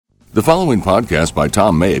The following podcast by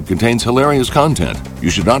Tom Mabe contains hilarious content. You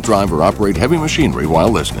should not drive or operate heavy machinery while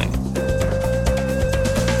listening.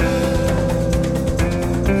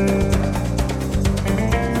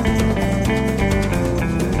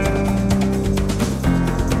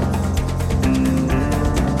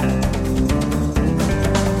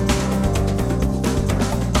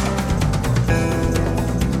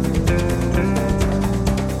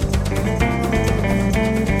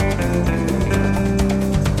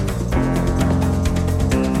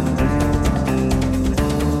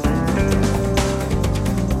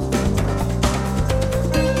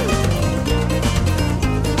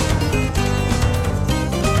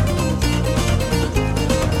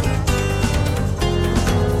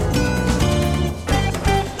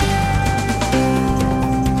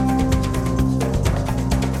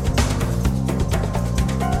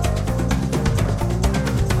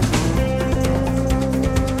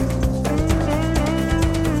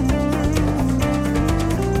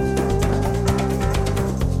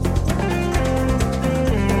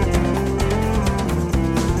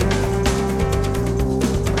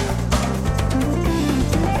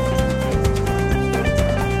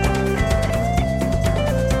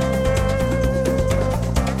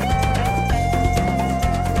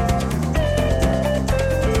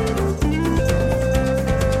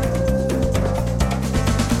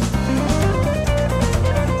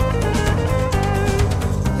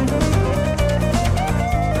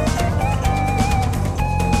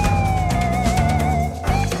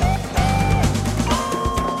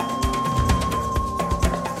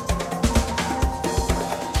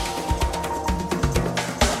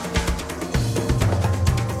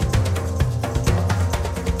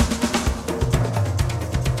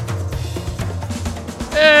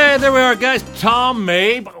 There we are, guys. Tom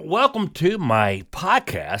Mabe. Welcome to my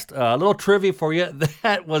podcast. A little trivia for you.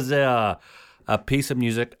 That was a piece of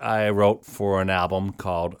music I wrote for an album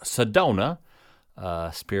called Sedona,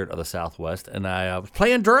 Spirit of the Southwest, and I was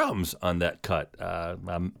playing drums on that cut.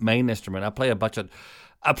 My main instrument.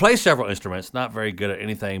 I play several instruments. Not very good at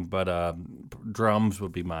anything, but drums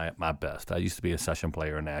would be my best. I used to be a session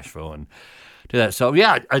player in Nashville and do that. So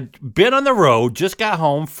yeah, I've been on the road. Just got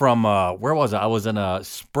home from where was I? I was in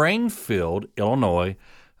Springfield, Illinois.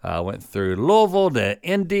 Went through Louisville to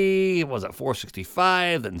Indy. Was at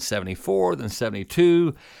 465, then 74, then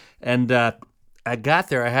 72, and I got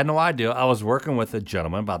there. I had no idea. I was working with a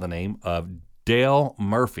gentleman by the name of Dale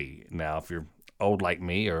Murphy. Now, if you're old like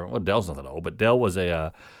me, Dale's not that old, but Dale was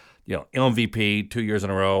a MVP 2 years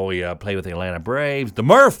in a row. He played with the Atlanta Braves. The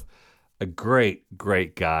Murph. A great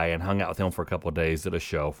guy, and hung out with him for a couple of days, did a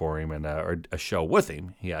show for him, and or a show with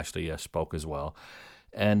him. He actually spoke as well.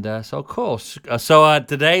 And so cool. So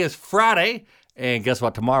today is Friday, and guess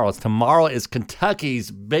what tomorrow is? Tomorrow is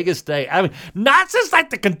Kentucky's biggest day. I mean, not just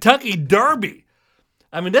like the Kentucky Derby.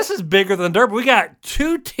 I mean, this is bigger than the Derby. We got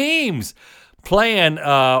two teams playing,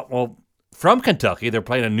 from Kentucky. They're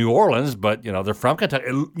playing in New Orleans, but, they're from Kentucky.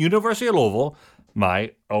 University of Louisville,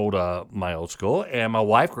 my old school, and my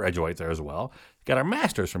wife graduates there as well. Got our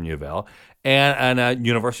master's from U of L, and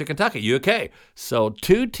University of Kentucky, UK. So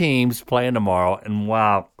two teams playing tomorrow, and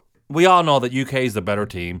wow, we all know that UK is the better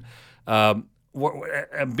team.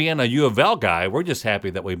 Being a U of L guy, we're just happy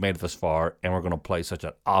that we've made it this far, and we're going to play such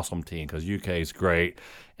an awesome team because UK is great.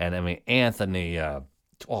 And I mean, Anthony,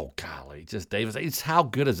 just Davis. How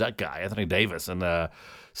good is that guy, Anthony Davis? And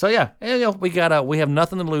so yeah, and, we have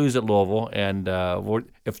nothing to lose at Louisville, and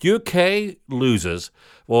if UK loses,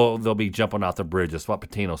 well, they'll be jumping off the bridge. That's what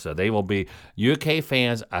Patino said. They will be UK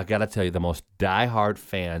fans. I gotta tell you, the most diehard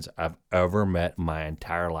fans I've ever met in my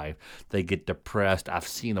entire life. They get depressed. I've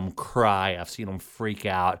seen them cry. I've seen them freak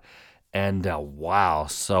out, and wow.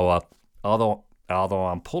 So although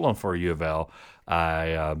I'm pulling for U of L,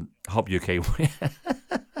 I hope UK win.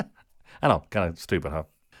 I know, kind of stupid, huh?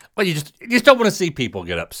 Well, you just don't want to see people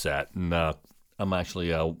get upset. And I'm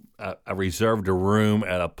actually I reserved a room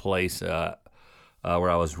at a place where I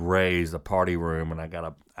was raised, a party room, and I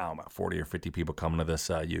got about 40 or 50 people coming to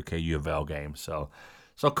this UK U of L game. So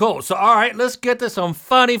cool. So all right, let's get to some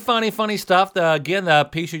funny stuff. Again, the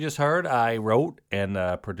piece you just heard, I wrote and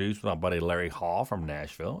produced with my buddy Larry Hall from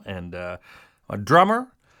Nashville, and a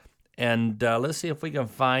drummer. And let's see if we can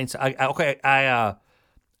find.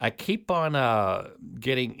 I keep on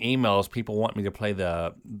getting emails. People want me to play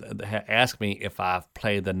ask me if I've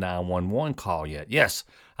played the 911 call yet. Yes,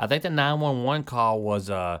 I think the 911 call was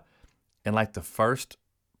in like the first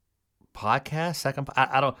podcast, second.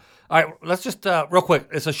 I don't. All right, let's just real quick.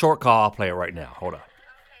 It's a short call. I'll play it right now. Hold on. 911,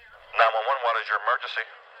 what is your emergency?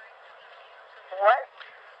 What?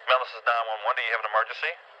 Ma'am, this is 911. Do you have an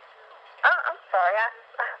emergency? I'm sorry.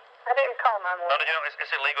 I didn't call 911. No, did you know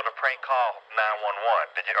it's illegal to prank call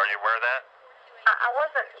 911? Are you aware of that? I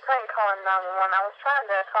wasn't prank calling 911. I was trying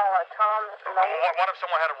to call a Tom Mabe. What if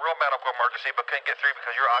someone had a real medical emergency but couldn't get through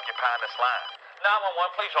because you're occupying this line?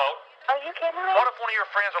 911, please hold. Are you kidding me? What if one of your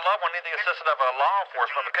friends or loved one needed the assistance of law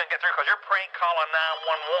enforcement but couldn't get through because you're prank calling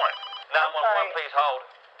 911? 911, please hold.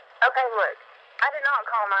 Okay, look. I did not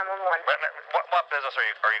call 911. What business are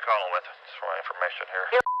you calling with? Just for my information here.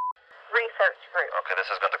 Research group. Okay, this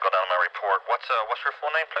is going to go down in my report. What's your full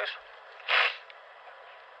name, please?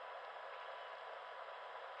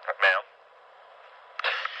 Ma'am.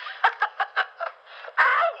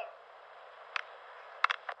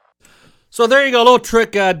 So there you go, a little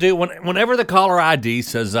trick I do. Whenever the caller ID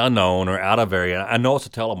says unknown or out of area, I know it's a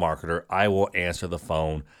telemarketer, I will answer the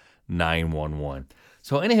phone 911.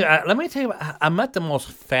 So anyhow, let me tell you, I met the most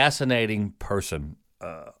fascinating person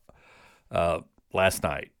last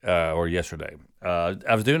night or yesterday.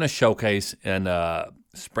 I was doing a showcase in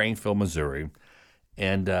Springfield, Missouri,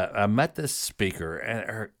 and I met this speaker,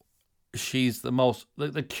 and she's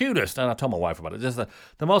the cutest, and I told my wife about it, just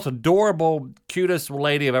the most adorable, cutest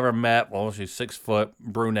lady I've ever met. Well, she's 6 foot,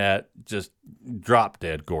 brunette, just drop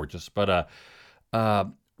dead gorgeous. But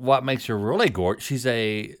what makes her really gorgeous, she's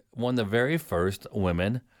one of the very first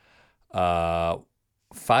women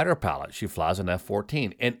fighter pilots. She flies an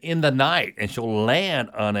F-14, and in the night, and she'll land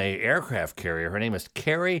on a aircraft carrier. Her name is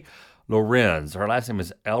Carrie Lorenz. Her last name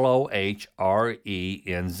is Lohrenz.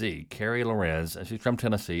 Carrie Lorenz, and she's from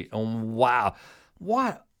Tennessee. And wow,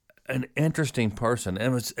 what an interesting person!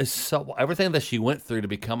 And it's so everything that she went through to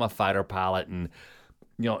become a fighter pilot, and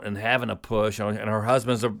and having a push. And her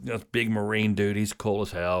husband's a big Marine dude. He's cool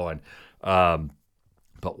as hell. And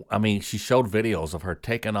but I mean, she showed videos of her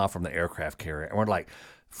taking off from the aircraft carrier, and we're like,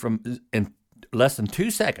 in less than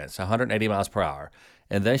 2 seconds, 180 miles per hour.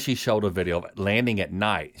 And then she showed a video of landing at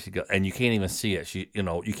night. And you can't even see it.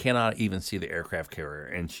 You cannot even see the aircraft carrier.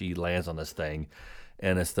 And she lands on this thing,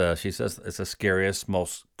 and she says it's the scariest,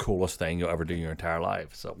 most coolest thing you'll ever do in your entire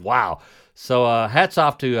life. So wow. So hats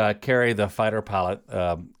off to Carrie, the fighter pilot.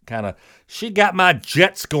 She got my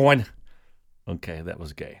jets going. Okay, that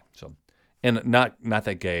was gay. So, and not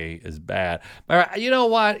that gay is bad. But you know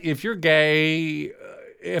what? If you're gay,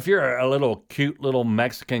 if you're a little cute little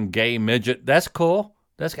Mexican gay midget, that's cool.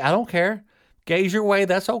 I don't care. Gay's your way.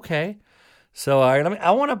 That's okay. So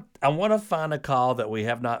I want to find a call that we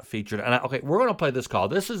have not featured. And we're going to play this call.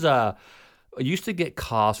 This is I used to get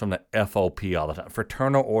calls from the FOP all the time,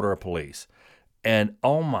 Fraternal Order of Police, and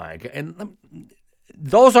oh my God, and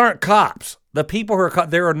those aren't cops. The people who are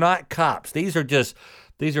they are not cops. They're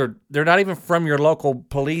not even from your local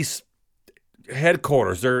police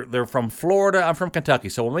headquarters. They're from Florida. I'm from Kentucky.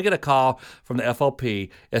 So when we get a call from the FOP,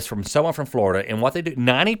 it's from someone from Florida, and what they do,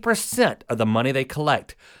 90% of the money they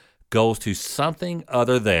collect goes to something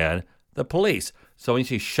other than the police. So when you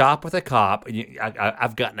see Shop with a Cop,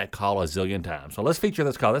 I've gotten that call a zillion times. So let's feature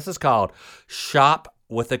this call. This is called Shop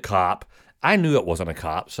with a Cop. I knew it wasn't a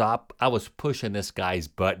cop, so I was pushing this guy's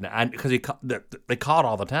button because they called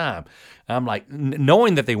all the time. And I'm like,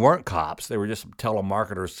 knowing that they weren't cops, they were just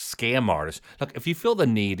telemarketers, scam artists. Look, if you feel the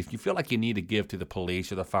need, if you feel like you need to give to the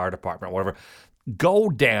police or the fire department, whatever, go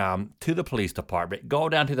down to the police department, go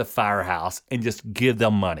down to the firehouse, and just give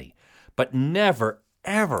them money. But never,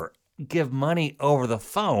 ever give money over the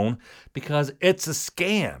phone because it's a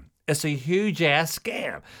scam. It's a huge-ass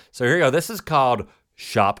scam. So here you go. This is called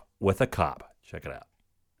Shop with a Cop. Check it out.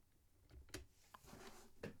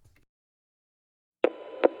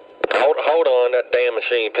 Hold on, that damn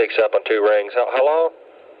machine picks up on 2 rings. Hello?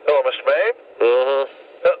 Hello, Mr. Mabe. Mm-hmm.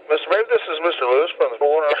 Mr. Mabe, this is Mr. Lewis from the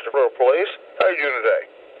Florida Police. How are you doing today?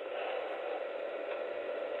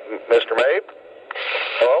 Mr. Mabe?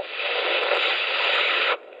 Hello?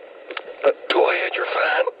 Go ahead, you're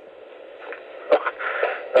fine.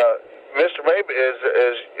 Mr. Mabe, as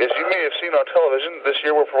you may have seen on television, this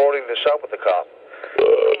year we're promoting the Shop with the Cop.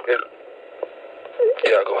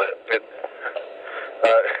 Yeah, go ahead.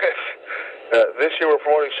 This year we're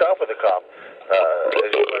promoting Shop with the Cop.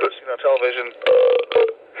 As you might have seen on television,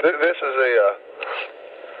 this is a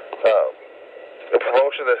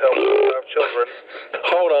promotion that helps have children.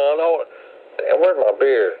 Hold on. Damn, where's my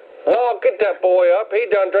beer? Well, get that boy up. He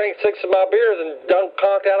done drank 6 of my beers and done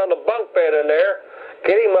conked out on the bunk bed in there.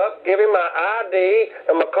 Get him up, give him my ID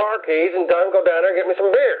and my car keys, and tell him go down there and get me some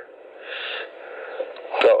beer.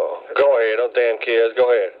 Oh, go ahead, those damn kids, go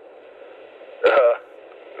ahead.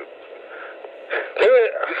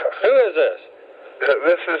 Who is this?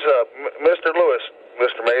 This is Mr. Lewis,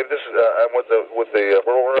 Mr. Mabe. This is I'm with the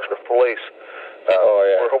Rural Police. Oh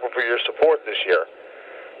yeah. We're hoping for your support this year.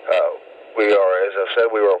 we are, as I said,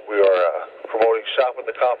 we are promoting Shop with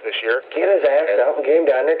the Cop this year. Get his ass out and get him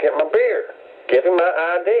down there and get my beer. Give him my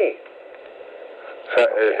ID. So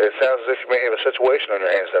it sounds as if you may have a situation on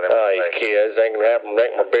your hands then. Oh, you kids ain't gonna have them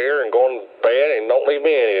drink my beer and go to bed and don't leave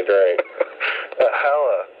me any to drink.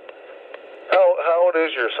 How old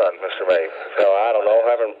is your son, Mr. May? Hell, I don't know.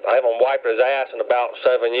 I haven't wiped his ass in about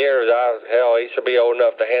 7 years. Hell, he should be old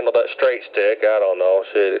enough to handle that straight stick. I don't know.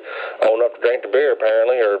 Old enough to drink the beer,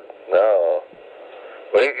 apparently, or no.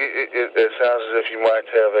 Well, it sounds as if you might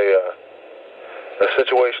have a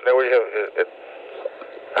situation there where you have.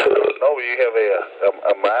 I don't know. You have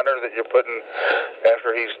a minor that you're putting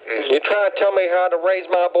after he's. You trying to tell me how to raise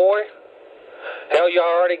my boy? Hell, you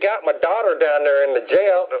already got my daughter down there in the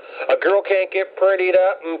jail. A girl can't get prettied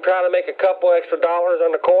up and try to make a couple extra dollars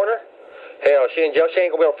on the corner? Hell, she in jail. She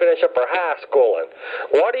ain't gonna be able to finish up her high schooling.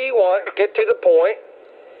 What do you want? Get to the point.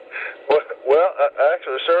 Well,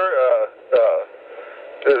 actually, sir,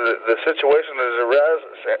 the situation as it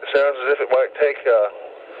arises sounds as if it might take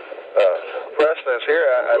precedence here.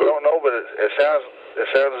 I don't know, but it sounds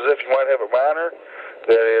as if you might have a minor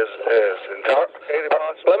that is intoxicated.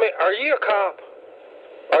 Possibly. Are you a cop?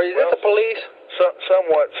 Are you the police?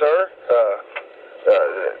 Somewhat, sir.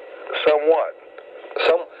 Somewhat.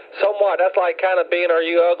 Somewhat. That's like kind of being, are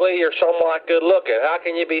you ugly? You're somewhat good looking. How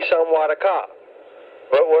can you be somewhat a cop?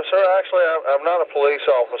 Well, sir, actually, I'm not a police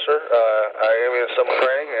officer. I am in some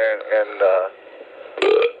training,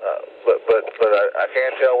 but I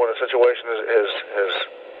can't tell when a situation is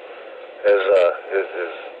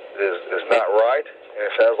not right. And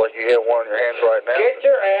it sounds like you have one in your hands right now. Get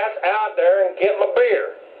your ass out there and get my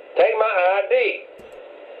beer. Take my ID.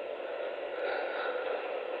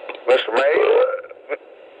 Mr. May?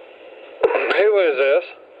 Who is this?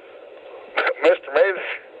 Mr. May?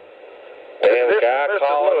 Damn guy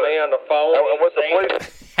calling me on the phone. I'm with the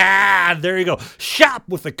police. There you go. Shop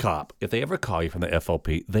with the Cop. If they ever call you from the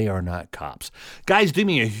FOP, they are not cops. Guys, do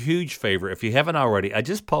me a huge favor. If you haven't already, I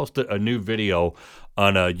just posted a new video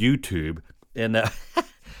on YouTube. And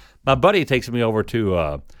my buddy takes me over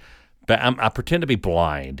to, I pretend to be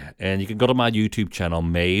blind. And you can go to my YouTube channel,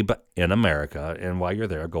 Mabe in America. And while you're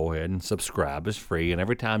there, go ahead and subscribe. It's free. And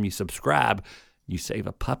every time you subscribe, you save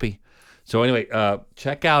a puppy. So anyway,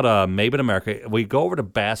 check out Mabe in America. We go over to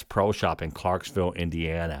Bass Pro Shop in Clarksville,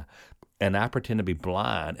 Indiana. And I pretend to be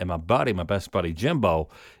blind. And my best buddy, Jimbo,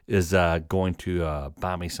 is going to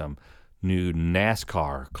buy me some new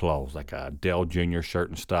NASCAR clothes, like a Dale Jr. shirt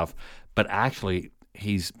and stuff. But actually,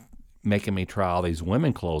 he's making me try all these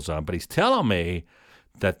women clothes on. But he's telling me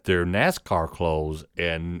that they're NASCAR clothes.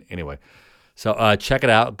 And anyway, so check it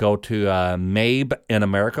out. Go to Mabe in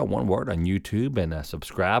America, one word, on YouTube, and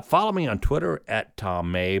subscribe. Follow me on Twitter at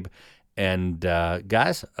Tom Mabe. And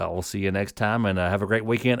guys, we'll see you next time. And have a great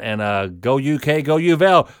weekend. And go UK, go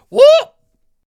UVL. Whoop!